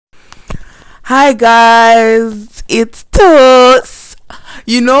Hi guys, it's Toast.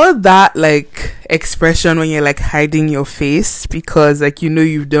 You know that like expression when you're like hiding your face because like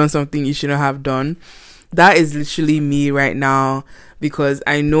you've done something you shouldn't have done? That is literally me right now because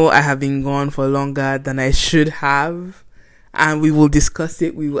I know I have been gone for longer than I should have, and we will discuss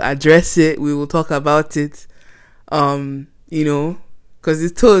it, we will address it, we will talk about it. You know, because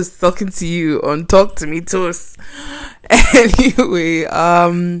it's Toast talking to you on Talk to Me Toast. Anyway,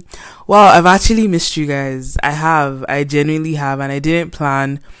 wow, I've actually missed you guys. I genuinely have, and I didn't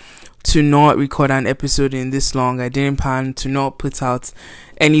plan to not record an episode in this long. I didn't plan to not put out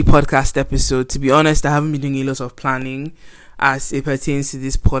any podcast episode. To be honest, I haven't been doing a lot of planning as it pertains to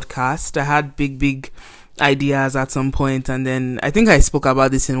this podcast. I had big ideas at some point, and then I think I spoke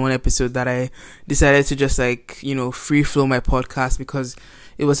about this in one episode that I decided to just free flow my podcast because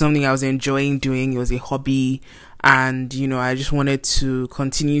it was something I was enjoying doing. It was a hobby, and I just wanted to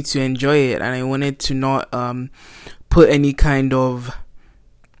continue to enjoy it, and I wanted to not put any kind of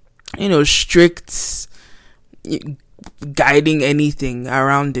strict guiding anything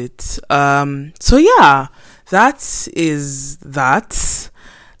around it. So yeah, that is that.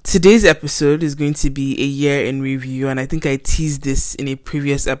 Today's episode is going to be a year in review, and I think I teased this in a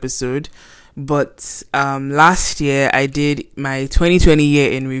previous episode, but last year I did my 2020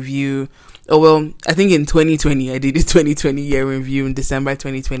 year in review. Oh well, I think in 2020 I did a 2020 year review in December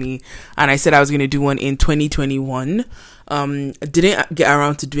 2020, and I said I was going to do one in 2021. Didn't get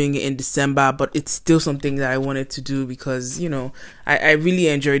around to doing it in December, but it's still something that I wanted to do because I really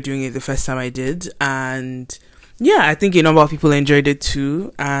enjoyed doing it the first time I did, and yeah, I think a number of people enjoyed it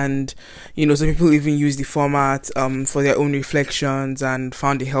too, and some people even used the format for their own reflections and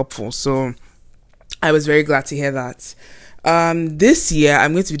found it helpful. So I was very glad to hear that. This year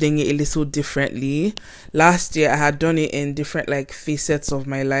I'm going to be doing it a little differently. Last year I had done it in different facets of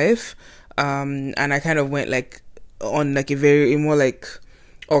my life, and I kind of went on a more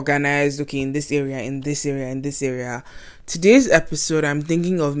organized, okay, in this area, in this area, in this area. Today's episode I'm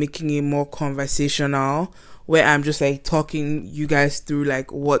thinking of making it more conversational, where I'm just talking you guys through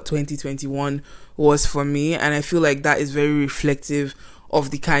what 2021 was for me, and I feel like that is very reflective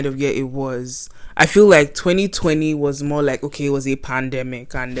of the kind of year it was. I feel like 2020 was more okay, it was a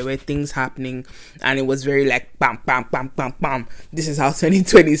pandemic and there were things happening, and it was very bam bam bam bam bam, this is how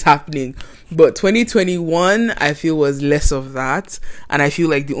 2020 is happening. But 2021 I feel was less of that, and I feel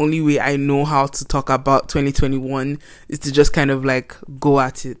like the only way I know how to talk about 2021 is to just kind of go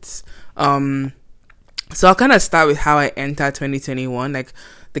at it. So I'll kind of start with how I entered 2021,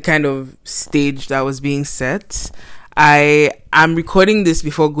 the kind of stage that was being set. I am recording this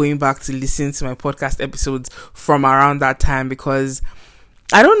before going back to listen to my podcast episodes from around that time because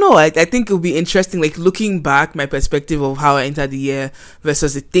I don't know, I think it'll be interesting, looking back, my perspective of how I entered the year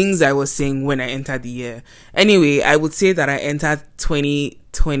versus the things I was saying when I entered the year. Anyway, I would say that I entered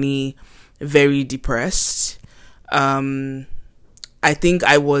 2020 very depressed. I think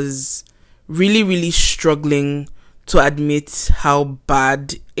I was really struggling to admit how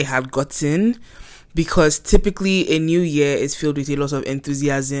bad it had gotten, because typically a new year is filled with a lot of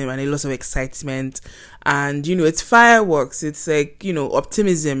enthusiasm and a lot of excitement, and it's fireworks, it's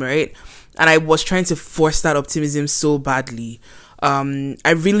optimism, right? And I was trying to force that optimism so badly.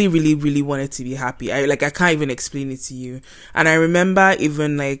 I really wanted to be happy. I can't even explain it to you. And I remember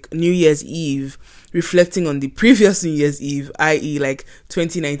even New Year's Eve, reflecting on the previous New Year's Eve, i.e.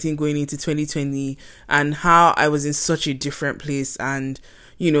 2019 going into 2020, and how I was in such a different place, and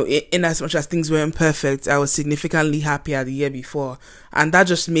in as much as things weren't perfect, I was significantly happier the year before, and that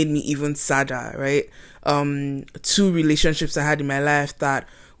just made me even sadder, right? 2 relationships I had in my life that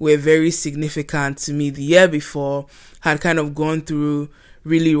were very significant to me the year before had kind of gone through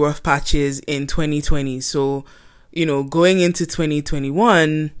really rough patches in 2020. So, going into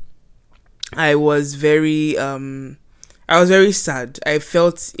 2021, I was very sad. I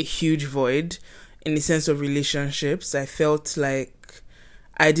felt a huge void in the sense of relationships. I felt like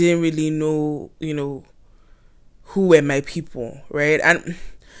I didn't really know, who were my people, right? And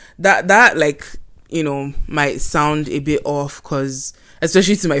that might sound a bit off, because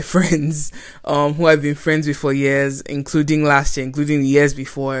especially to my friends who I've been friends with for years, including last year, including the years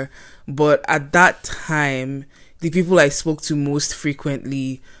before. But at that time, the people I spoke to most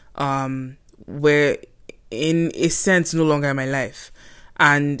frequently were in a sense no longer in my life,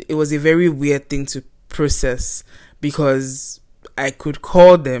 and it was a very weird thing to process, because I could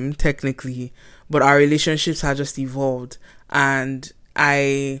call them technically, but our relationships had just evolved, and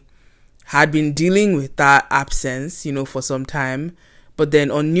I had been dealing with that absence for some time, But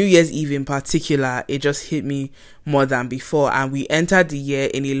then on New Year's Eve in particular, it just hit me more than before. And we entered the year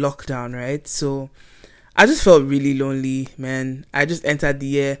in a lockdown, right? So I just felt really lonely, man. I just entered the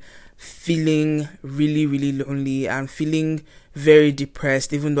year feeling really, really lonely and feeling very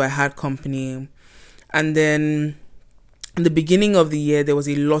depressed, even though I had company. And then in the beginning of the year, there was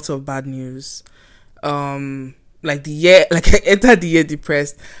a lot of bad news. Like I entered the year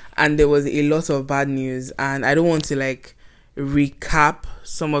depressed, and there was a lot of bad news. And I don't want to like recap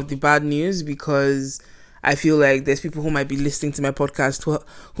some of the bad news because I feel like there's people who might be listening to my podcast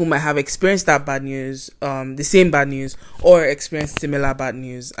who might have experienced that bad news, the same bad news, or experienced similar bad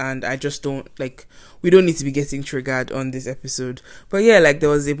news. And I just don't we don't need to be getting triggered on this episode. But yeah, like there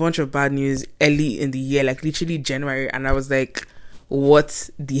was a bunch of bad news early in the year, like literally January. And I was like, what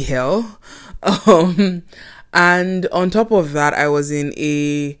the hell? And on top of that, I was in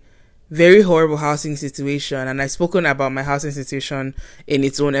a very horrible housing situation, and I've spoken about my housing situation in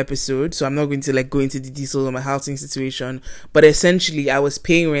its own episode, so I'm not going to like go into the details of my housing situation. But essentially, I was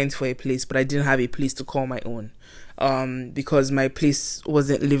paying rent for a place, but I didn't have a place to call my own, because my place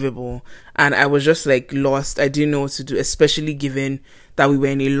wasn't livable, and I was just like lost. I didn't know what to do, especially given that we were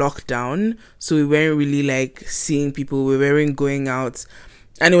in a lockdown, so we weren't really like seeing people, we weren't going out,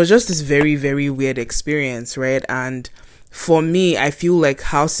 and it was just this very, very weird experience, right? And for me, I feel like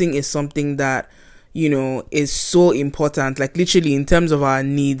housing is something that, you know, is so important, like literally in terms of our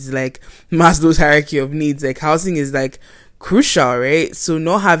needs, like Maslow's hierarchy of needs, like housing is like crucial, right? So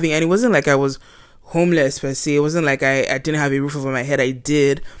not having, and it wasn't like I was homeless per se, it wasn't like I didn't have a roof over my head. I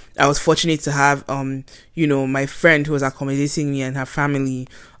did. I was fortunate to have, you know, my friend who was accommodating me and her family.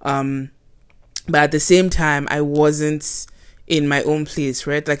 But at the same time, I wasn't in my own place,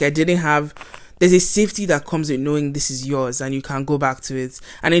 right? Like I didn't have, there's a safety that comes with knowing this is yours and you can go back to it.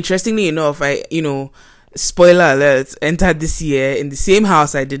 And interestingly enough, I, you know, spoiler alert, entered this year in the same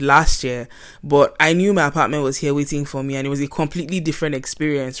house I did last year, but I knew my apartment was here waiting for me, and it was a completely different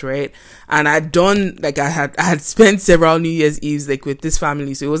experience, right? And I'd done, like I had spent several New Year's Eves like with this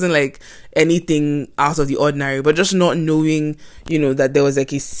family, so it wasn't like anything out of the ordinary, but just not knowing, you know, that there was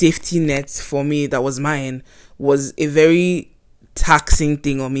like a safety net for me that was mine was a very taxing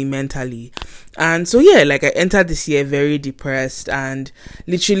thing on me mentally. And so yeah, like I entered this year very depressed, and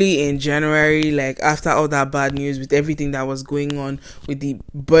literally in January, like after all that bad news, with everything that was going on, with the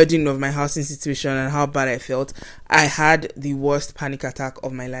burden of my housing situation and how bad I felt, I had the worst panic attack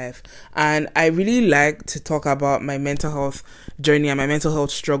of my life. And I really like to talk about my mental health journey and my mental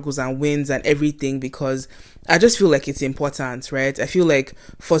health struggles and wins and everything, because I just feel like it's important, right? I feel like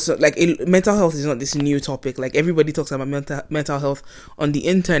mental health is not this new topic. Like everybody talks about mental health on the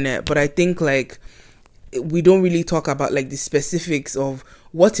internet, but I think like we don't really talk about like the specifics of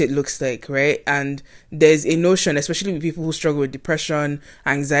what it looks like, right? And there's a notion, especially with people who struggle with depression,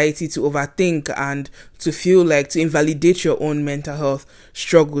 anxiety, to overthink and to feel like to invalidate your own mental health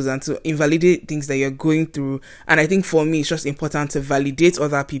struggles and to invalidate things that you're going through. And I think for me, it's just important to validate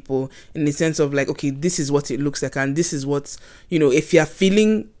other people in the sense of like, okay, this is what it looks like, and this is what, you know, if you're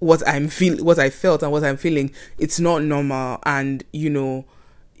feeling what I felt and what I'm feeling, it's not normal, and you know,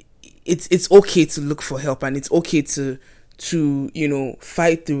 it's okay to look for help, and it's okay to you know,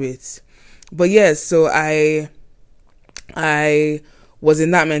 fight through it. But yeah, so I was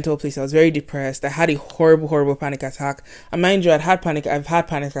in that mental place. I was very depressed. I had a horrible panic attack. And mind you, I've had panic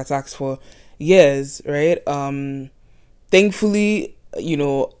attacks for years, right? Thankfully, you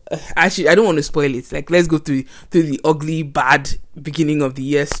know, actually I don't want to spoil it. Like, let's go through the ugly, bad beginning of the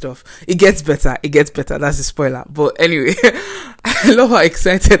year stuff. It gets better. That's a spoiler. But anyway, I love how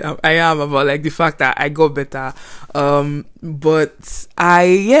excited I am about like the fact that I got better. But so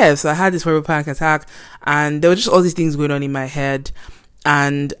I had this horrible panic attack, and there were just all these things going on in my head,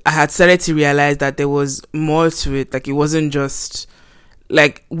 and I had started to realize that there was more to it. Like, it wasn't just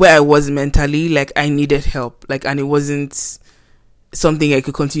like where I was mentally, like I needed help, like, and it wasn't something I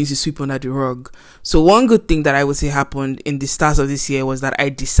could continue to sweep under the rug. So one good thing that I would say happened in the start of this year was that I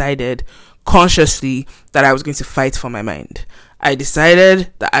decided consciously that I was going to fight for my mind. I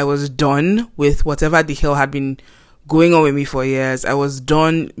decided that I was done with whatever the hell had been going on with me for years. I was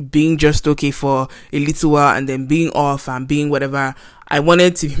done being just okay for a little while and then being off and being whatever. I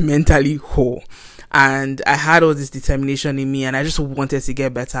wanted to be mentally whole. And I had all this determination in me, and I just wanted to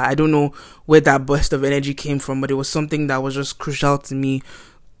get better. I don't know where that burst of energy came from, but it was something that was just crucial to me,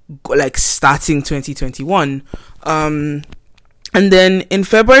 like starting 2021. And then in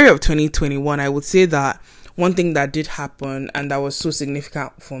February of 2021, I would say that one thing that did happen and that was so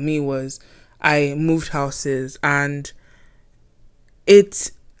significant for me was I moved houses, and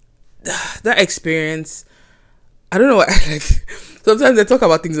that experience, I don't know what like. Sometimes I talk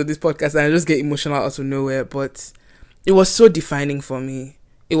about things on this podcast and I just get emotional out of nowhere, but it was so defining for me.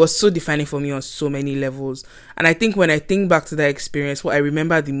 It was so defining for me on so many levels. And I think when I think back to that experience, what I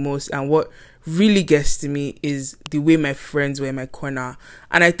remember the most and what really gets to me is the way my friends were in my corner.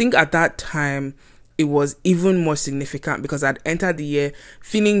 And I think at that time, it was even more significant because I'd entered the year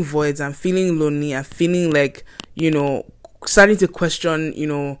feeling voids and feeling lonely and feeling like, starting to question,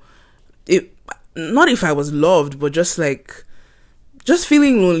 it, not if I was loved, but just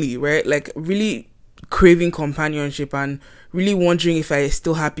feeling lonely, right? Like really craving companionship and really wondering if I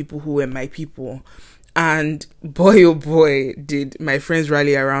still had people who were my people. And boy, oh boy, did my friends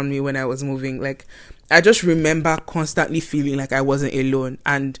rally around me when I was moving. Like, I just remember constantly feeling like I wasn't alone.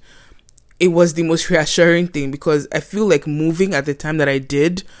 And it was the most reassuring thing because I feel like moving at the time that I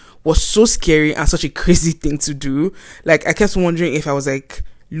did was so scary and such a crazy thing to do. Like, I kept wondering if I was like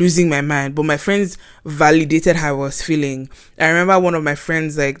losing my mind, but my friends validated how I was feeling. I remember one of my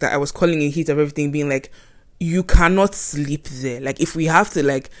friends like that I was calling in heat of everything being like, you cannot sleep there. Like, if we have to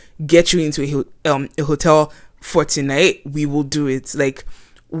like get you into a hotel for tonight, we will do it. Like,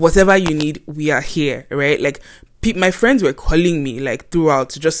 whatever you need, we are here, right? Like, my friends were calling me like throughout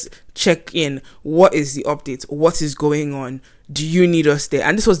to just check in. What is the update? What is going on? Do you need us there?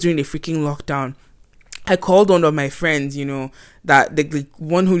 And this was during the freaking lockdown. I called one of my friends, that the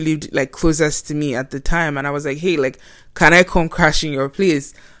one who lived like closest to me at the time, and I was like, hey, like, can I come crash in your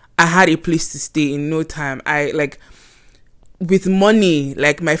place? I had a place to stay in no time. I like with money,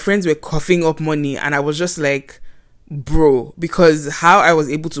 like my friends were coughing up money, and I was just like, bro, because how I was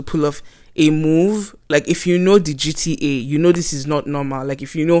able to pull off a move, like if you know the GTA, this is not normal. Like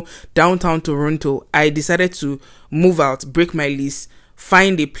if you know downtown Toronto, I decided to move out, break my lease,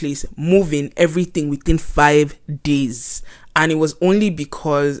 find a place, move in, everything within 5 days. And it was only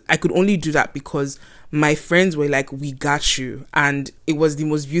because I could only do that because my friends were like, we got you. And it was the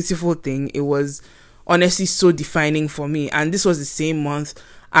most beautiful thing. It was honestly so defining for me. And this was the same month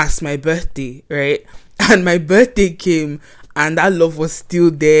as my birthday, right? And my birthday came and that love was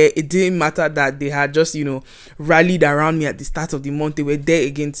still there. It didn't matter that they had just, rallied around me at the start of the month. They were there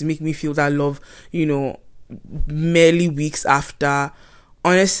again to make me feel that love, merely weeks after.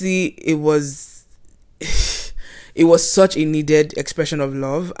 Honestly, it was such a needed expression of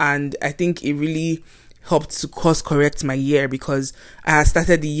love, and I think it really helped to course correct my year because I had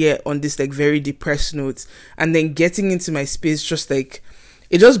started the year on this like very depressed note, and then getting into my space just like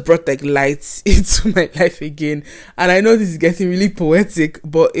it just brought like light into my life again. And I know this is getting really poetic,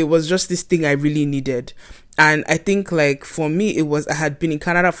 but it was just this thing I really needed. And I think like for me it was, I had been in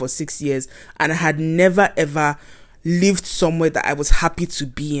Canada for 6 years and I had never ever lived somewhere that I was happy to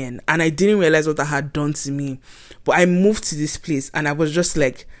be in, and I didn't realize what that had done to me. But I moved to this place and I was just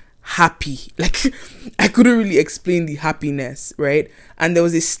like happy. Like I couldn't really explain the happiness, right? And there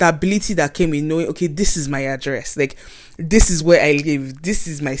was a stability that came in knowing, okay, this is my address, like this is where I live, this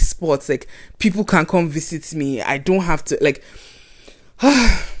is my spot, like people can come visit me, I don't have to like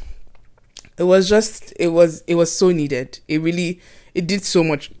it was so needed. It did so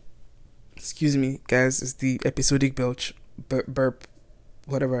much. Excuse me, guys, it's the episodic belch, burp,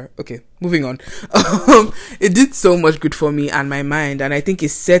 whatever. Okay, moving on. It did so much good for me and my mind, and I think it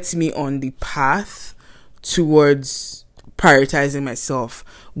set me on the path towards prioritizing myself,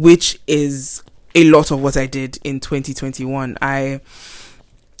 which is a lot of what I did in 2021. In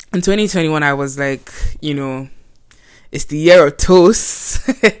 2021, I was like, it's the year of toast.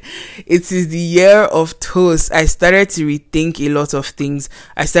 It is the year of toast. I started to rethink a lot of things.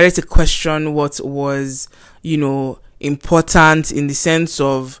 I started to question what was, important in the sense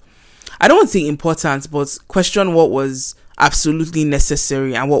of, I don't want to say important, but question what was absolutely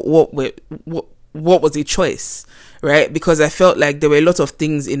necessary and what was a choice, right? Because I felt like there were a lot of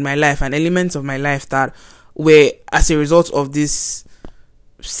things in my life and elements of my life that were as a result of this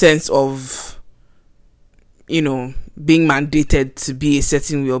sense of, being mandated to be a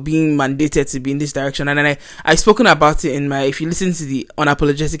certain way or being mandated to be in this direction. And then I've spoken about it in if you listen to the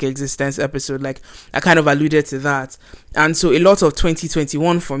Unapologetic Existence episode, like I kind of alluded to that. And so a lot of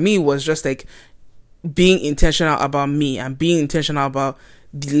 2021 for me was just like being intentional about me and being intentional about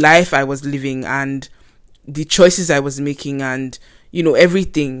the life I was living and the choices I was making and,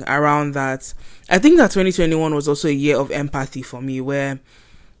 everything around that. I think that 2021 was also a year of empathy for me where,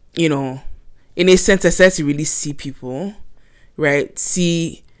 in a sense, I started to really see people, right?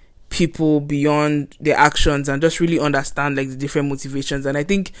 See people beyond their actions and just really understand like the different motivations. And I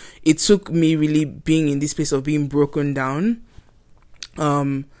think it took me really being in this place of being broken down,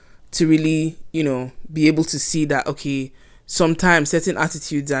 to really, be able to see that, okay, sometimes certain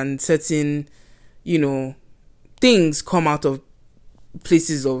attitudes and certain, things come out of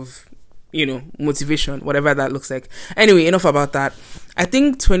places of, motivation, whatever that looks like. Anyway, enough about that. I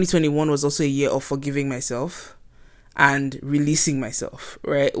think 2021 was also a year of forgiving myself and releasing myself,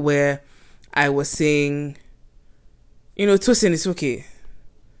 right? Where I was saying, Tosin, it's okay.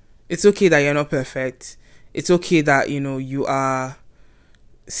 It's okay that you're not perfect. It's okay that, you are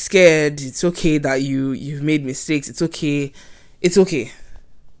scared. It's okay that you've made mistakes. It's okay. It's okay.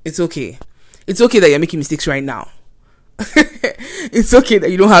 It's okay. It's okay that you're making mistakes right now. It's okay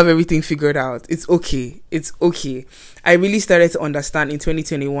that you don't have everything figured out. It's okay. It's okay. I really started to understand in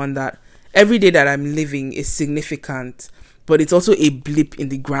 2021 that every day that I'm living is significant, but it's also a blip in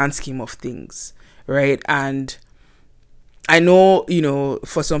the grand scheme of things, right? And I know,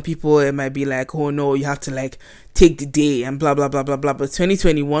 for some people it might be like, oh no, you have to like take the day and blah, blah, blah, blah, blah. But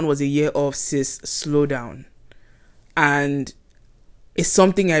 2021 was a year of slow down. And it's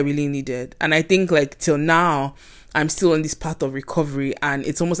something I really needed. And I think like till now, I'm still on this path of recovery and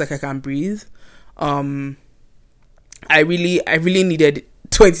it's almost like I can breathe. I really needed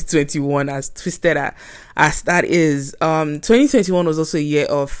 2021, as twisted as that is. 2021 was also a year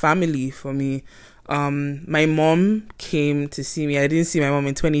of family for me. My mom came to see me. I didn't see my mom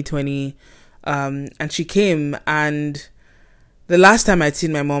in 2020. And she came, and the last time I'd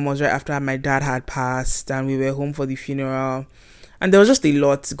seen my mom was right after my dad had passed and we were home for the funeral. And there was just a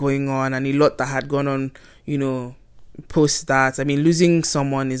lot going on and a lot that had gone on, post that. I mean, losing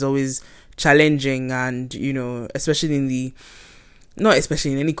someone is always challenging, and, especially not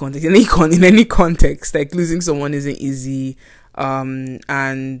especially in any context, in any context, like losing someone isn't easy.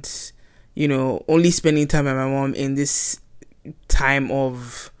 And, only spending time with my mom in this time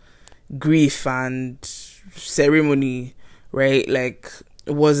of grief and ceremony, right? Like,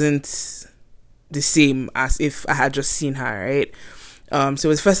 it wasn't the same as if I had just seen her, right? So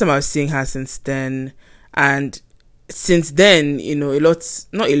it was the first time I was seeing her since then. And since then,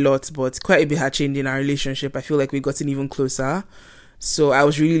 not a lot, but quite a bit had changed in our relationship. I feel like we've gotten even closer. So I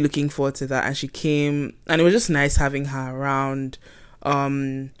was really looking forward to that. And she came, and it was just nice having her around,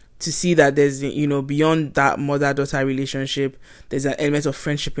 to see that there's, beyond that mother-daughter relationship, there's an element of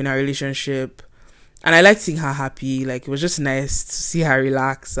friendship in our relationship. And I liked seeing her happy. Like, it was just nice to see her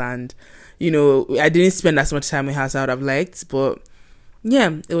relax. And, I didn't spend as much time with her as I would have liked, but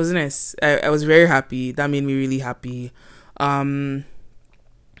yeah, it was nice. I was very happy. That made me really happy. I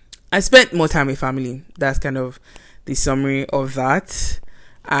spent more time with family. That's kind of the summary of that.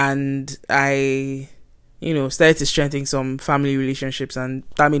 And I, started to strengthen some family relationships, and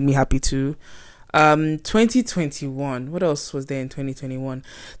that made me happy too. 2021, what else was there in 2021?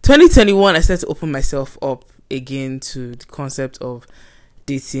 2021, I started to open myself up again to the concept of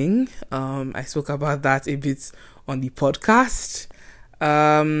dating. I spoke about that a bit on the podcast.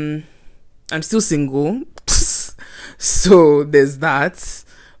 I'm still single, so there's that.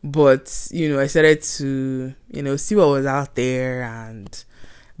 But, I started to, see what was out there and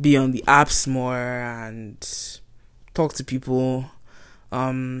be on the apps more and talk to people.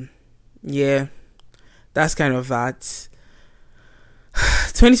 Yeah, that's kind of that.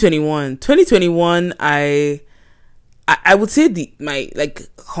 2021, I would say my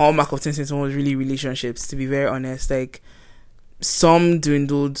hallmark of 2021 was really relationships, to be very honest. Like, some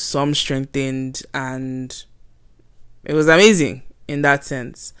dwindled, some strengthened, and it was amazing in that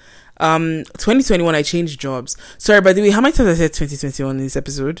sense. 2021, I changed jobs. Sorry, by the way, how many times I said 2021 in this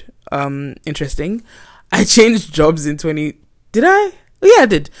episode? Interesting. I changed jobs in did I? Oh yeah, I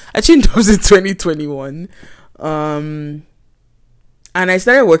did. I changed jobs in 2021. And I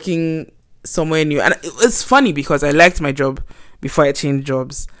started working somewhere new. And it was funny because I liked my job before I changed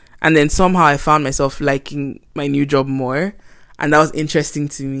jobs. And then somehow I found myself liking my new job more. And that was interesting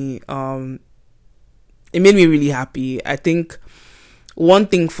to me. It made me really happy. I think one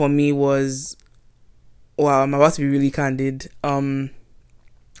thing for me was, wow, I'm about to be really candid. When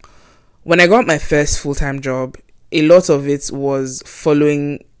I got my first full-time job, a lot of it was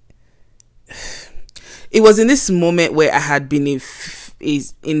following. It was in this moment where I had been in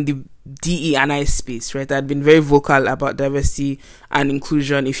the DE&I space, right? I'd been very vocal about diversity and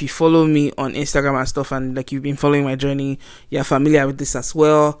inclusion. If you follow me on Instagram and stuff, and like you've been following my journey, you're familiar with this as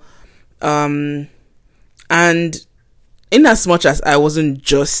well. And in as much as I wasn't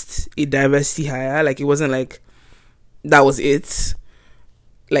just a diversity hire, like it wasn't like that was it.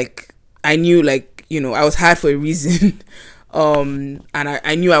 Like I knew, like, I was hired for a reason. And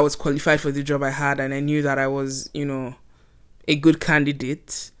I knew I was qualified for the job I had, and I knew that I was, a good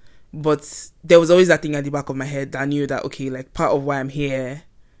candidate. But there was always that thing at the back of my head that I knew that, okay, like part of why I'm here,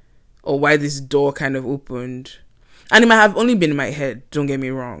 or why this door kind of opened, and it might have only been in my head, don't get me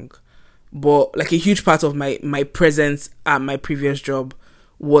wrong, but like a huge part of my presence at my previous job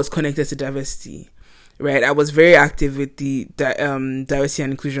was connected to diversity, right? I was very active with the diversity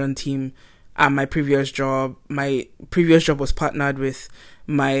and inclusion team at my previous job. My previous job was partnered with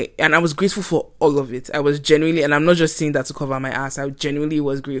and I was grateful for all of it. I was genuinely, and I'm not just saying that to cover my ass, I genuinely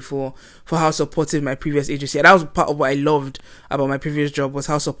was grateful for how supportive my previous agency, and that was part of what I loved about my previous job, was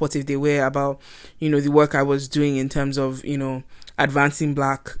how supportive they were about, the work I was doing in terms of, advancing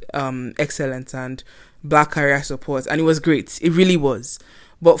Black excellence and Black career support. And it was great. It really was.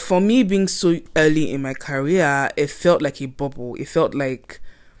 But for me, being so early in my career, it felt like a bubble. It felt like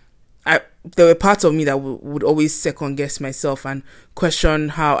there were parts of me that would always second guess myself and question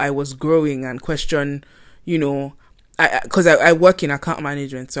how I was growing, and question, because I work in account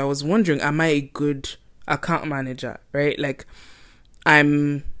management. So I was wondering, am I a good account manager, right? Like,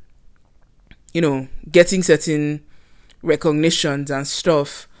 I'm, getting certain recognitions and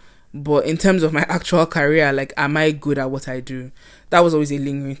stuff, but in terms of my actual career, like, am I good at what I do? That was always a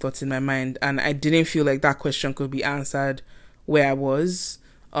lingering thought in my mind, and I didn't feel like that question could be answered where I was,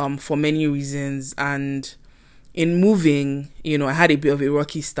 for many reasons. And in moving, I had a bit of a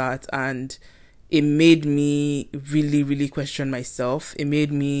rocky start, and it made me really, really question myself. It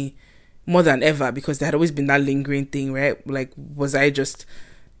made me, more than ever, because there had always been that lingering thing, right? Like, was I just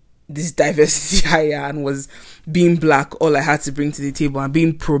this diversity hire, and was being Black all I had to bring to the table, and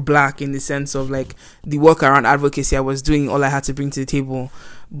being pro-Black in the sense of like the work around advocacy I was doing all I had to bring to the table?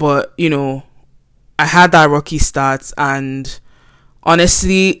 But, I had that rocky start, and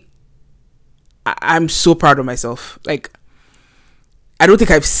honestly, I'm so proud of myself. Like, I don't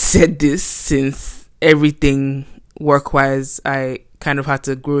think I've said this since everything work-wise I kind of had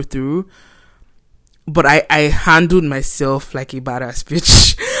to go through, but I handled myself like a badass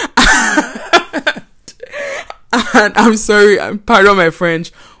bitch. And I'm sorry, pardon my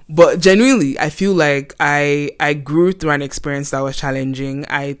French, but genuinely, I feel like I grew through an experience that was challenging.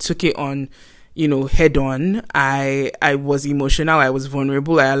 I took it on, head on. I was emotional. I was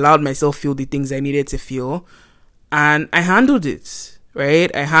vulnerable. I allowed myself feel the things I needed to feel, and I handled it,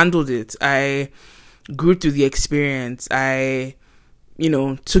 right? I handled it. I grew through the experience. I,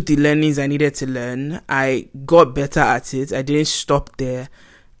 took the learnings I needed to learn. I got better at it. I didn't stop there.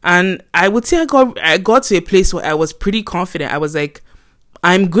 And I would say I got to a place where I was pretty confident. I was like,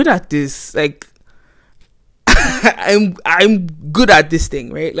 I'm good at this. Like, I'm good at this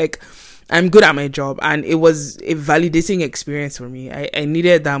thing, right? Like, I'm good at my job. And it was a validating experience for me. I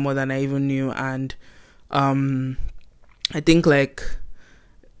needed that more than I even knew. And I think, like,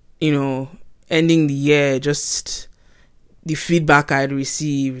 ending the year, just the feedback I'd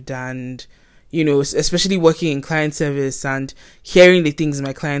received, and especially working in client service and hearing the things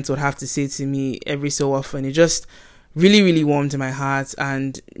my clients would have to say to me every so often, it just really, really warmed my heart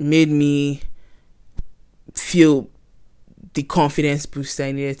and made me feel the confidence boost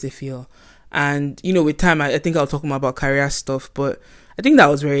I needed to feel. And, with time, I think I'll talk more about career stuff, but I think that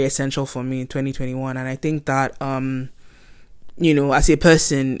was very essential for me in 2021. And I think that, as a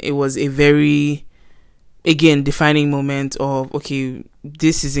person, it was a very, again, defining moment of, okay,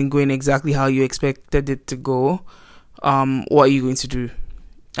 this isn't going exactly how you expected it to go. What are you going to do?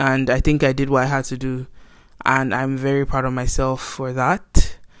 And I think I did what I had to do, and I'm very proud of myself for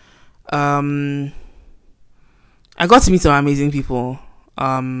that. I got to meet some amazing people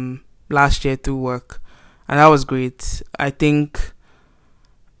last year through work, and that was great. I think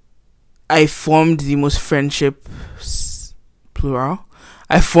I formed the most friendships, plural.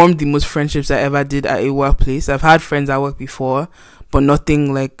 I formed the most friendships I ever did at a workplace. I've had friends at work before, but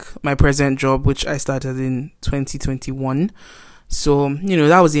nothing like my present job, which I started in 2021. So,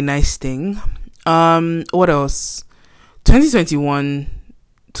 that was a nice thing. What else? 2021,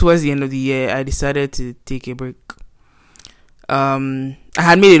 towards the end of the year, I decided to take a break. I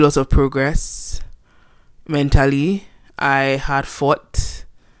had made a lot of progress mentally. I had fought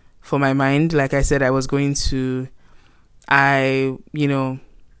for my mind. Like I said, I was going to, I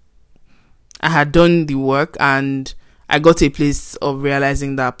had done the work, and I got to a place of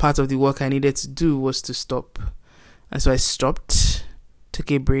realizing that part of the work I needed to do was to stop. And so I stopped, took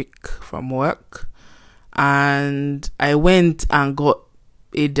a break from work, and I went and got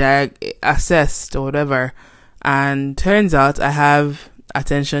assessed or whatever. And turns out I have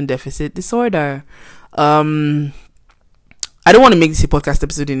attention deficit disorder. I don't want to make this a podcast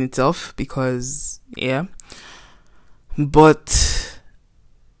episode in itself because, but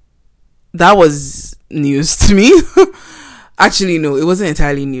that was news to me. Actually, no, it wasn't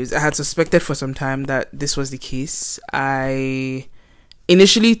entirely news. I had suspected for some time that this was the case. I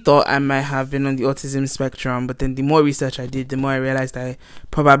initially thought I might have been on the autism spectrum, but then the more research I did, the more I realized I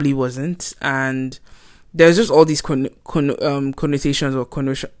probably wasn't. And there's just all these connotations or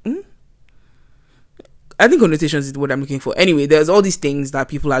connotation. I think connotations is what I'm looking for. Anyway, there's all these things that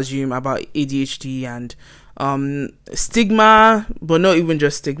people assume about ADHD and stigma, but not even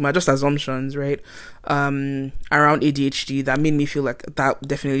just stigma, just assumptions, right? Around ADHD that made me feel like that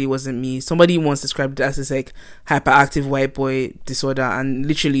definitely wasn't me. Somebody once described it as this like hyperactive white boy disorder, and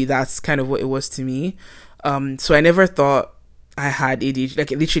literally that's kind of what it was to me. So I never thought I had ADHD.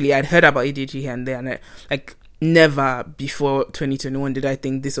 Like literally, I'd heard about ADHD here and there, and I, like never before 2021 did I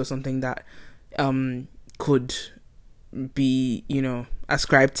think this was something that could be,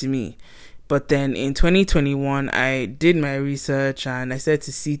 ascribed to me. But then in 2021, I did my research and I started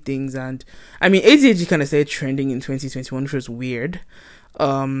to see things. And I mean, ADHD kind of started trending in 2021, which was weird.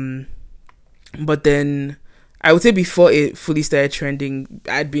 But then I would say before it fully started trending,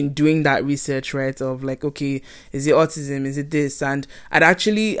 I'd been doing that research, right? Of like, okay, is it autism? Is it this? And I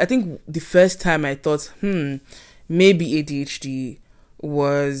think the first time I thought, maybe ADHD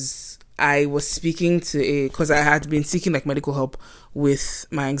was, I was speaking to because I had been seeking like medical help with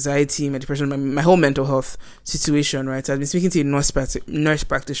my anxiety, my depression, my whole mental health situation, right? So I've been speaking to a nurse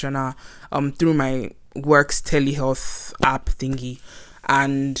practitioner through my work's telehealth app thingy,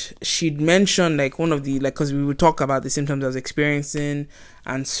 and she'd mentioned like one of the because we would talk about the symptoms I was experiencing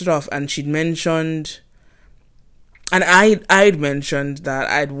and stuff, and she'd mentioned, and I'd mentioned that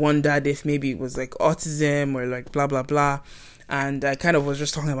I'd wondered if maybe it was like autism or like blah blah blah. And I kind of was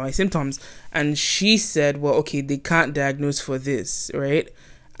just talking about my symptoms. And she said, well, okay, they can't diagnose for this, right?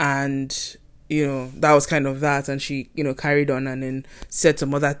 And, that was kind of that. And she, carried on and then said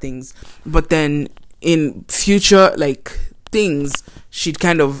some other things. But then in future, things, she'd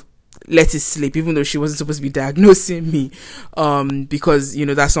kind of let it slip, even though she wasn't supposed to be diagnosing me. Because,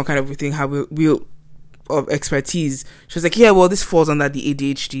 that's not kind of a thing how we'll of expertise. She was like, yeah, well, this falls under the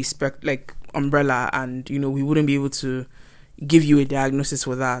ADHD umbrella. And, we wouldn't be able to give you a diagnosis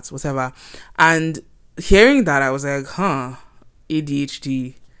for that, whatever. And hearing that, I was like,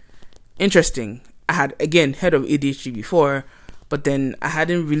 ADHD, interesting. I had again heard of ADHD before, but then I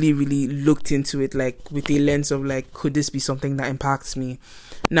hadn't really looked into it with a lens of could this be something that impacts me?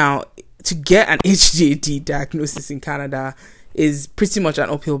 Now, to get an HDAD diagnosis in Canada is pretty much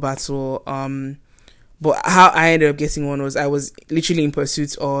an uphill battle. But how I ended up getting one was I was literally in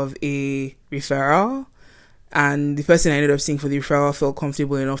pursuit of a referral. And the person I ended up seeing for the referral felt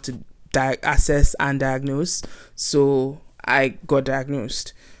comfortable enough to assess and diagnose. So I got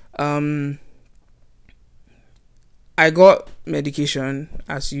diagnosed. I got medication,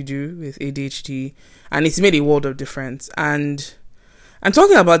 as you do with ADHD, and it's made a world of difference. And I'm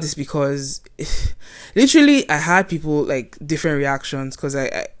talking about this because literally I had people different reactions, because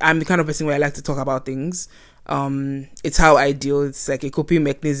I'm the kind of person where I like to talk about things. It's how I deal. It's like a coping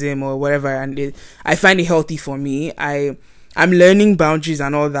mechanism or whatever, and I find it healthy for me. I'm learning boundaries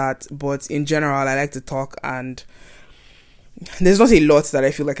and all that, but in general, I like to talk, and there's not a lot that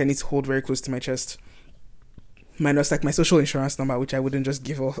I feel like I need to hold very close to my chest. Minus my social insurance number, which I wouldn't just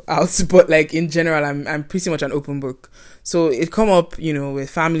give out, but in general, I'm pretty much an open book. So it come up, with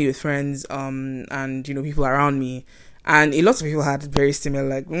family, with friends, and people around me. And a lot of people had very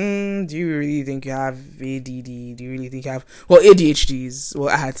similar, do you really think you have ADD? Do you really think you have, ADHD is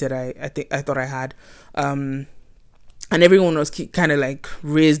what I had said I thought I had. And everyone was kind of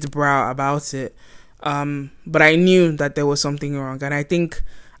raised brow about it. But I knew that there was something wrong. And I think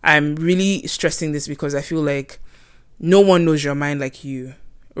I'm really stressing this because I feel like no one knows your mind like you,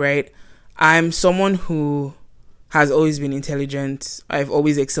 right? I'm someone who has always been intelligent. I've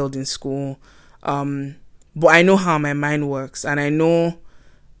always excelled in school. But I know how my mind works, and I know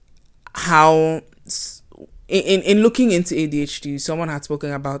how, in looking into ADHD, someone had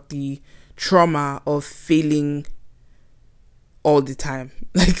spoken about the trauma of failing all the time,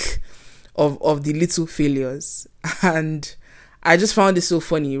 of the little failures. And I just found it so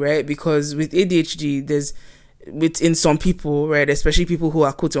funny, right? Because with ADHD, in some people, right, especially people who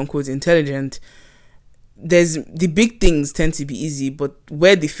are quote unquote intelligent, the big things tend to be easy, but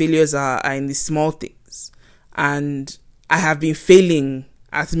where the failures are in the small things. And I have been failing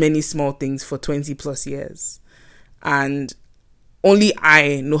at many small things for 20 plus years. And only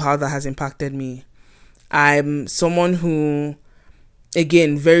I know how that has impacted me. I'm someone who,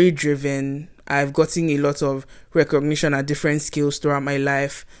 again, very driven. I've gotten a lot of recognition at different skills throughout my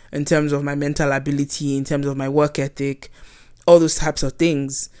life in terms of my mental ability, in terms of my work ethic, all those types of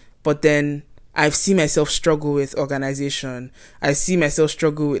things. But then I've seen myself struggle with organization. I see myself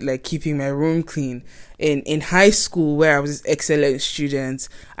struggle with like keeping my room clean. In high school, where I was an excellent student,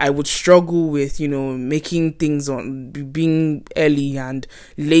 I would struggle with, making things on, being early and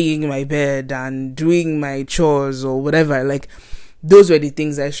laying in my bed and doing my chores or whatever. Like, those were the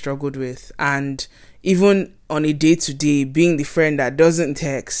things I struggled with. And even on a day-to-day, being the friend that doesn't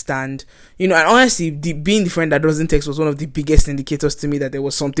text, and and honestly, being the friend that doesn't text was one of the biggest indicators to me that there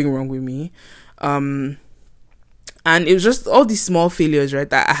was something wrong with me. And it was just all these small failures, right,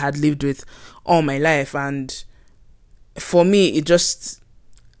 that I had lived with all my life. And for me, it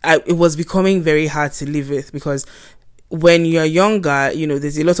was becoming very hard to live with, because when you're younger,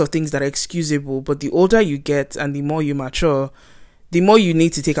 there's a lot of things that are excusable, but the older you get and the more you mature, the more you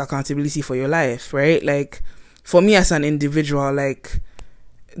need to take accountability for your life, right? Like, for me as an individual, like,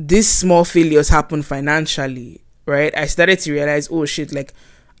 these small failures happen financially, right? I started to realize, oh shit, like,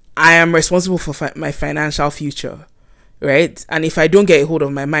 I am responsible for my financial future, right? And if I don't get a hold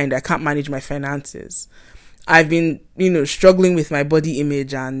of my mind, I can't manage my finances. I've been, struggling with my body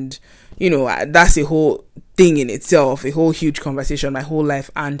image, and, that's a whole thing in itself, a whole huge conversation my whole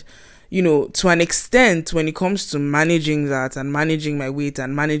life. And, to an extent, when it comes to managing that and managing my weight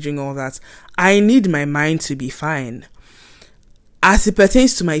and managing all that, I need my mind to be fine. As it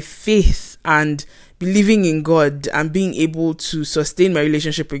pertains to my faith and believing in God and being able to sustain my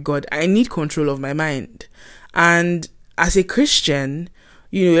relationship with God, I need control of my mind. And as a Christian,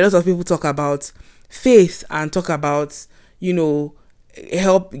 a lot of people talk about faith and talk about, letting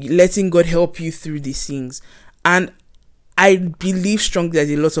God help you through these things. And I believe strongly there's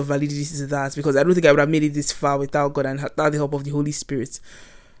a lot of validity to that, because I don't think I would have made it this far without God and without the help of the Holy Spirit.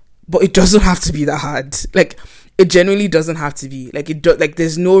 But it doesn't have to be that hard. Like, it genuinely doesn't have to be. Like,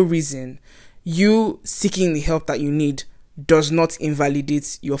 there's no reason. You seeking the help that you need does not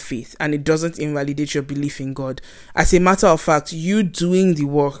invalidate your faith, and it doesn't invalidate your belief in God. As a matter of fact, you doing the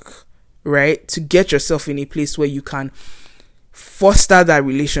work, right, to get yourself in a place where you can foster that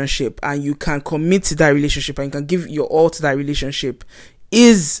relationship and you can commit to that relationship and you can give your all to that relationship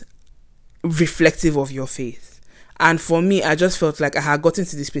is reflective of your faith. And for me, I just felt like I had gotten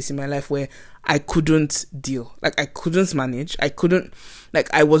to this place in my life where I couldn't deal. Like, I couldn't manage. I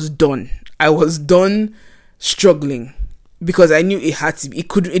was done. I was done struggling, because I knew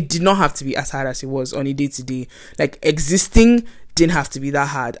it did not have to be as hard as it was on a day-to-day. Like, existing didn't have to be that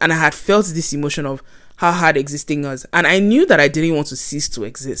hard. And I had felt this emotion of how hard existing was. And I knew that I didn't want to cease to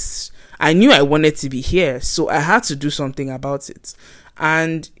exist. I knew I wanted to be here. So I had to do something about it.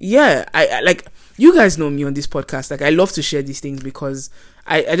 And yeah, I like, you guys know me on this podcast. Like, I love to share these things because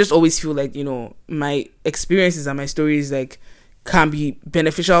I just always feel like, my experiences and my stories, like, can be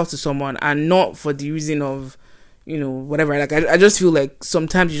beneficial to someone, and not for the reason of, whatever. Like, I just feel like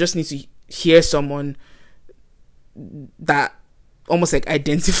sometimes you just need to hear someone that almost like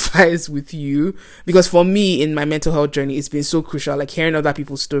identifies with you. Because for me, in my mental health journey, it's been so crucial. Like, hearing other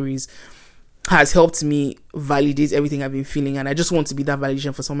people's stories has helped me validate everything I've been feeling. And I just want to be that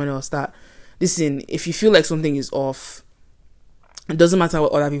validation for someone else, that, listen, if you feel like something is off, it doesn't matter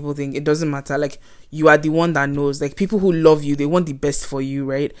what other people think. It doesn't matter. Like, you are the one that knows. Like, people who love you, they want the best for you,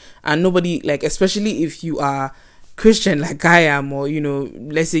 right? And nobody, like, especially if you are Christian like I am, or,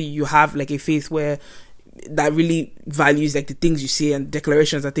 let's say you have like a faith where that really values like the things you say and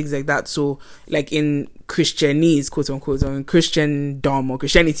declarations and things like that. So like in Christianese, quote unquote, or in Christendom or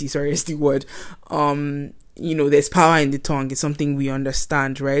Christianity, sorry, is the word, there's power in the tongue. It's something we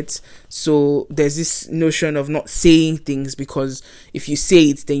understand, right? So there's this notion of not saying things, because if you say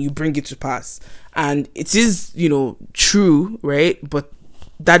it, then you bring it to pass. And it is, true, right? But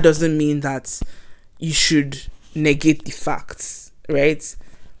that doesn't mean that you should negate the facts, right?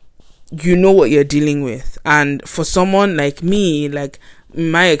 You know what you're dealing with. And for someone like me, like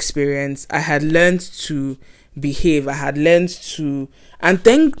my experience, I had learned to behave. I had learned to, and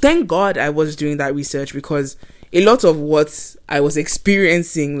thank God I was doing that research, because a lot of what I was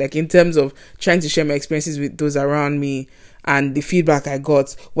experiencing, like in terms of trying to share my experiences with those around me and the feedback I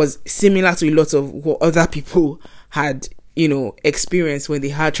got, was similar to a lot of what other people had, experienced when they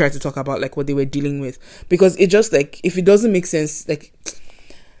had tried to talk about like what they were dealing with. Because it just, like, if it doesn't make sense, like,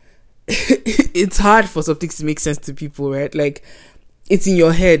 it's hard for something to make sense to people, right? Like, it's in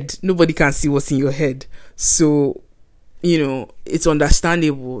your head. Nobody can see what's in your head. So, it's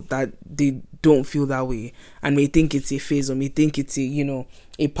understandable that they don't feel that way and may think it's a phase, or may think it's a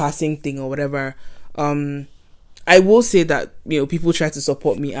passing thing or whatever. I will say that, people try to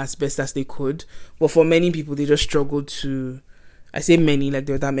support me as best as they could, but for many people, they just struggled to, I say many, like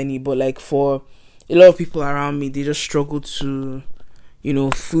there were that many, but like for a lot of people around me, they just struggled to,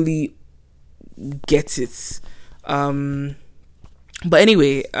 fully get it. But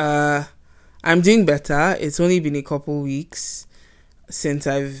anyway, I'm doing better. It's only been a couple weeks since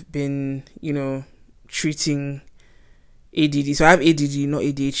I've been, treating ADD. So I have ADD, not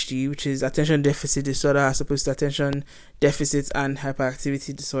ADHD, which is attention deficit disorder as opposed to attention deficit and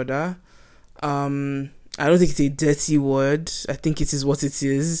hyperactivity disorder. I don't think it's a dirty word. I think it is what it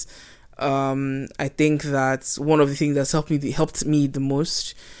is. I think that one of the things that's helped me the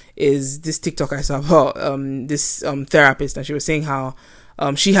most is this TikTok I saw about this therapist, and she was saying how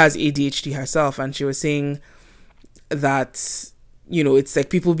she has ADHD herself, and she was saying that it's like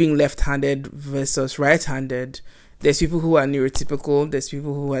people being left-handed versus right-handed. There's people who are neurotypical, there's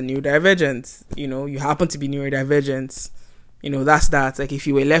people who are neurodivergent. You happen to be neurodivergent. That's that. Like, if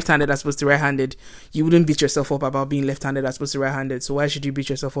you were left-handed as opposed to right-handed, you wouldn't beat yourself up about being left-handed as opposed to right-handed. So why should you beat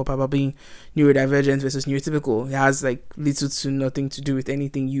yourself up about being neurodivergent versus neurotypical? It has like little to nothing to do with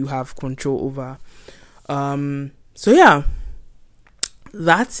anything you have control over. So yeah,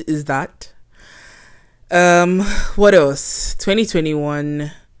 that is that. What else?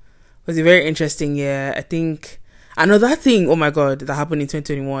 2021 was a very interesting year. I think another thing, oh my god, that happened in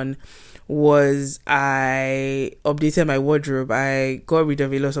 2021 was I updated my wardrobe. I got rid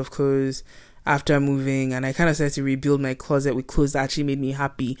of a lot of clothes after moving, and I kind of started to rebuild my closet with clothes that actually made me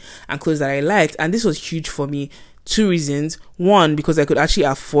happy and clothes that I liked. And this was huge for me. 2 reasons. One, because I could actually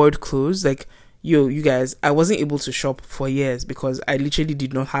afford clothes. Like, you guys, I wasn't able to shop for years because I literally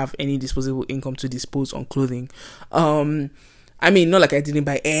did not have any disposable income to dispose on clothing. I mean, not like I didn't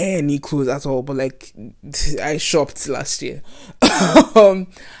buy any clothes at all, but like I shopped last year.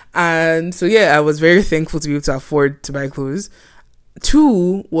 And so yeah, I was very thankful to be able to afford to buy clothes.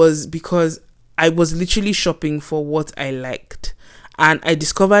 2 was because I was literally shopping for what I liked, and I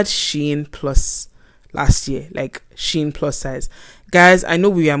discovered Shein Plus last year, like Shein Plus size. Guys, I know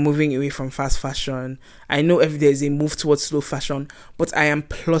we are moving away from fast fashion. I know there is a move towards slow fashion, but I am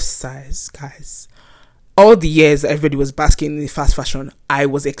plus size, guys. All the years everybody was basking in fast fashion, I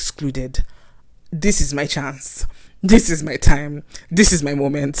was excluded. This is my chance. This is my time. This is my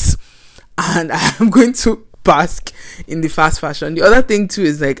moment. And I am going to bask in the fast fashion. The other thing too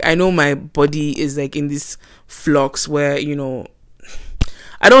is like, I know my body is like in this flux where, I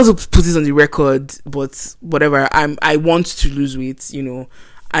don't want to put this on the record, but whatever, I want to lose weight,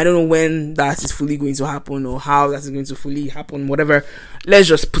 I don't know when that is fully going to happen or how that is going to fully happen, whatever. Let's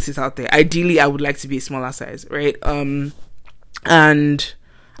just put it out there. Ideally, I would like to be a smaller size, right? And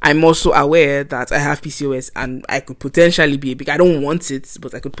I'm also aware that I have PCOS and I could potentially be I don't want it,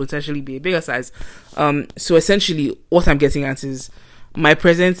 but I could potentially be a bigger size. So essentially, what I'm getting at is my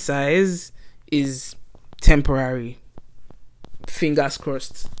present size is temporary. Fingers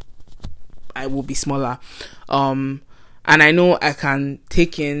crossed, I will be smaller. And I know I can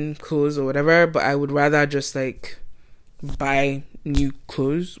take in clothes or whatever, but I would rather just like buy new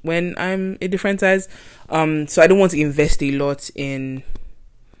clothes when I'm a different size. So I don't want to invest a lot in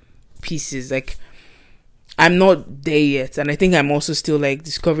pieces. Like, I'm not there yet, and I think I'm also still like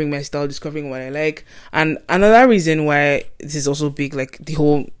discovering my style, discovering what I like. And another reason why this is also big, like the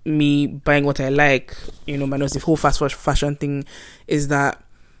whole me buying what I like, minus the whole fast fashion thing, is that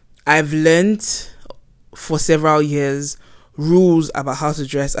I've learned for several years rules about how to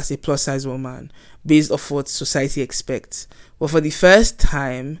dress as a plus size woman based off what society expects. But for the first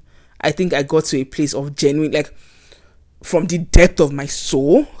time, I think I got to a place of genuine, like, from the depth of my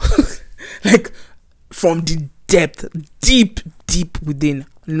soul, like from the depth, deep within,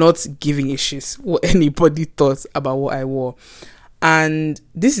 not giving a shit what anybody thought about what I wore. And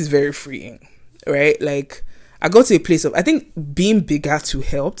this is very freeing, right? Like, I got to a place of, I think being bigger too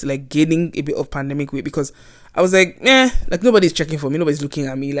helped, like gaining a bit of pandemic weight, because I was like, like nobody's checking for me, nobody's looking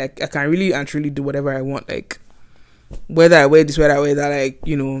at me, like I can really and truly do whatever I want, like whether I wear this, whether I wear that, like,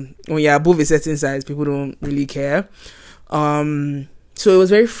 when you're above a certain size, people don't really care. So it was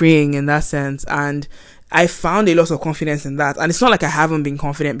very freeing in that sense, and I found a lot of confidence in that. And it's not like I haven't been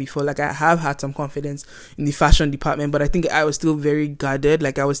confident before. Like, I have had some confidence in the fashion department, but I think I was still very guarded.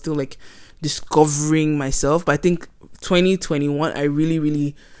 Like, I was still like discovering myself. But I think 2021, I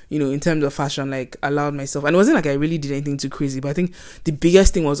really, in terms of fashion, like allowed myself. And it wasn't like I really did anything too crazy, but I think the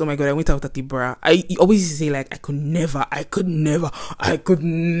biggest thing was, oh my god, I went out with a bra. I always used to say like, I could never,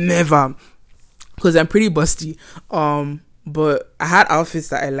 because I'm pretty busty. But I had outfits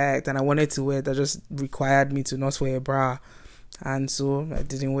that I liked and I wanted to wear that just required me to not wear a bra. And so I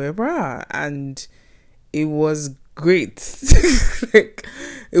didn't wear a bra. And it was great. Like,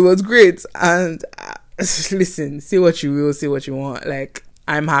 it was great. And listen, say what you will, say what you want. Like,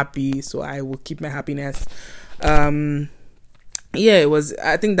 I'm happy, so I will keep my happiness. yeah, it was,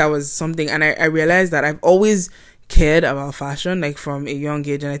 I think that was something. And I realized that I've always cared about fashion, like from a young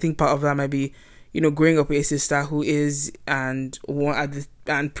age. And I think part of that might be, growing up with a sister who is and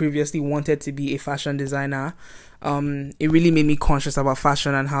previously wanted to be a fashion designer. It really made me conscious about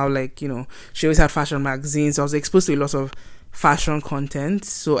fashion and how, like, she always had fashion magazines. So I was exposed to a lot of fashion content.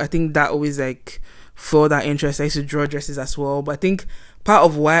 So I think that always, like, for that interest. I used to draw dresses as well. But I think part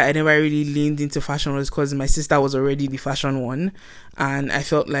of why I never really leaned into fashion was because my sister was already the fashion one, and I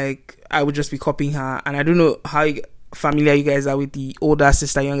felt like I would just be copying her. And I don't know how familiar you guys are with the older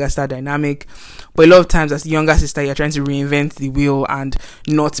sister, younger sister dynamic, but a lot of times as the younger sister, you're trying to reinvent the wheel and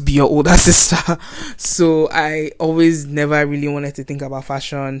not be your older sister. So I always never really wanted to think about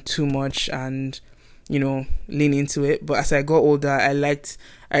fashion too much and lean into it. But as I got older,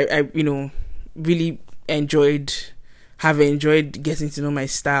 I really have enjoyed getting to know my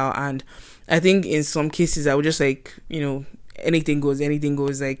style. And I think in some cases I would just, like, anything goes,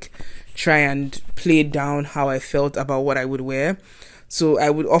 like, try and play down how I felt about what I would wear. So I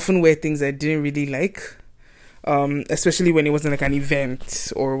would often wear things I didn't really like, especially when it wasn't like an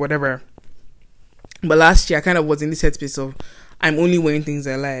event or whatever. But last year I kind of was in this headspace of I'm only wearing things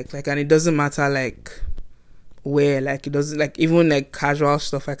I like, and it doesn't matter, like, where, like, it doesn't, like, even like casual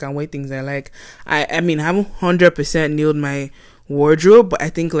stuff, I can wear things I like. I mean, I haven't 100% nailed my wardrobe, but I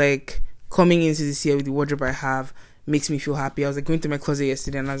think, like, coming into this year with the wardrobe I have makes me feel happy. I was, like, going through my closet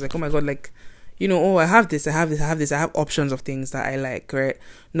yesterday and I was like, oh my god, like, I have this, I have options of things that I like, right?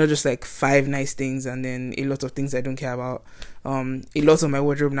 Not just like 5 nice things and then a lot of things I don't care about. A lot of my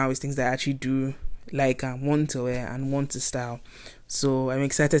wardrobe now is things that I actually do like and want to wear and want to style. So I'm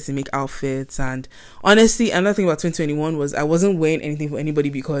excited to make outfits. And honestly, another thing about 2021 was I wasn't wearing anything for anybody,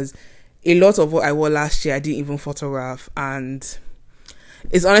 because a lot of what I wore last year I didn't even photograph, and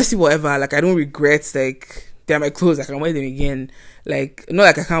it's honestly whatever. Like, I don't regret, like, they're my clothes, I can wear them again. Like, not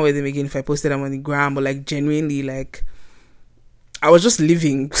like I can't wear them again if I posted them on the gram, but, like, genuinely, like, I was just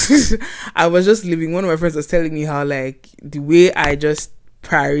living. One of my friends was telling me how, like, the way I just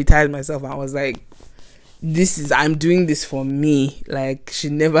prioritized myself, I was like, I'm doing this for me. Like, she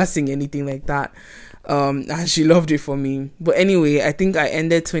never sing anything like that. And she loved it for me. But anyway, I think I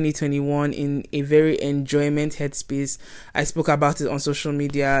ended 2021 in a very enjoyment headspace. I spoke about it on social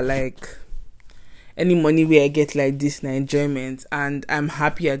media, like, any money where I get like this, na enjoyment, and I'm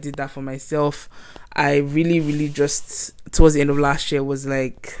happy I did that for myself. I really, really just, towards the end of last year, was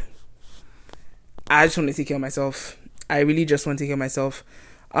like, I just want to take care of myself. I really just want to take care of myself.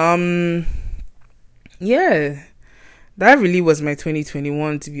 Yeah, that really was my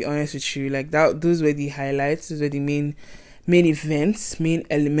 2021, to be honest with you. Like, those were the highlights. Those were the main events, main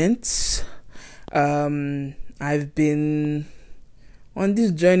elements. I've been on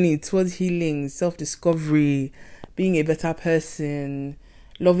this journey towards healing, self-discovery, being a better person,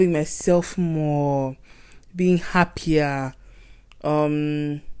 loving myself more, being happier,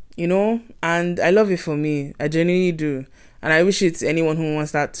 and I love it for me. I genuinely do. And I wish it's anyone who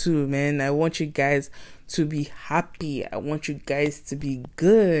wants that too, man. I want you guys to be happy. I want you guys to be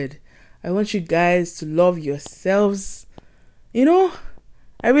good. I want you guys to love yourselves. I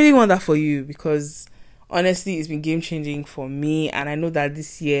really want that for you, because honestly, it's been game-changing for me, and I know that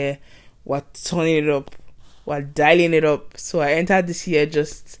this year we're turning it up, we're dialing it up. So I entered this year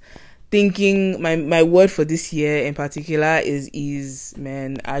just thinking, my word for this year in particular is ease,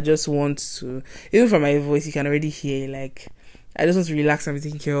 man. I just want to, even from my voice, you can already hear, like, I just want to relax and be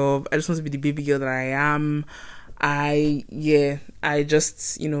taken care of. I just want to be the baby girl that I am. I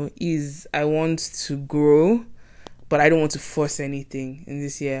just, ease. I want to grow, but I don't want to force anything in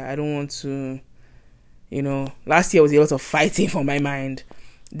this year. I don't want to, last year was a lot of fighting for my mind.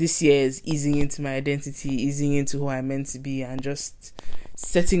 This year is easing into my identity, easing into who I'm meant to be, and just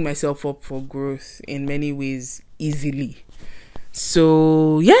setting myself up for growth in many ways easily.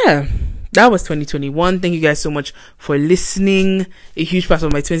 So, yeah, that was 2021. Thank you guys so much for listening. A huge part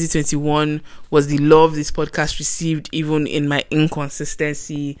of my 2021 was the love this podcast received, even in my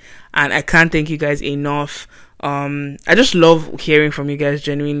inconsistency. And I can't thank you guys enough. I just love hearing from you guys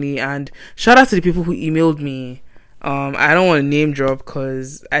genuinely, and shout out to the people who emailed me. I don't want to name drop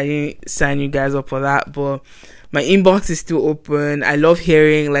because I didn't sign you guys up for that, but my inbox is still open. I love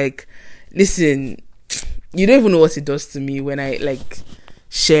hearing, like, listen, you don't even know what it does to me when I, like,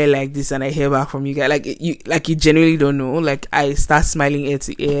 share like this and I hear back from you guys. Like you genuinely don't know. Like, I start smiling ear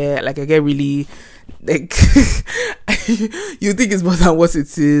to ear. Like, I get really, like, you think it's more than what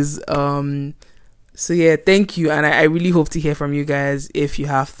it is. So yeah, thank you, and I really hope to hear from you guys. If you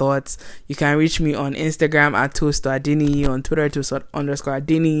have thoughts, you can reach me on Instagram at Toast_Adini, on Twitter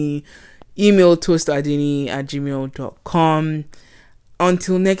Toast_Adini. email toastadini@gmail.com.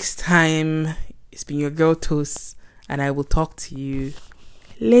 Until next time, it's been your girl Toast, and I will talk to you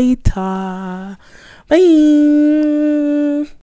later. Bye.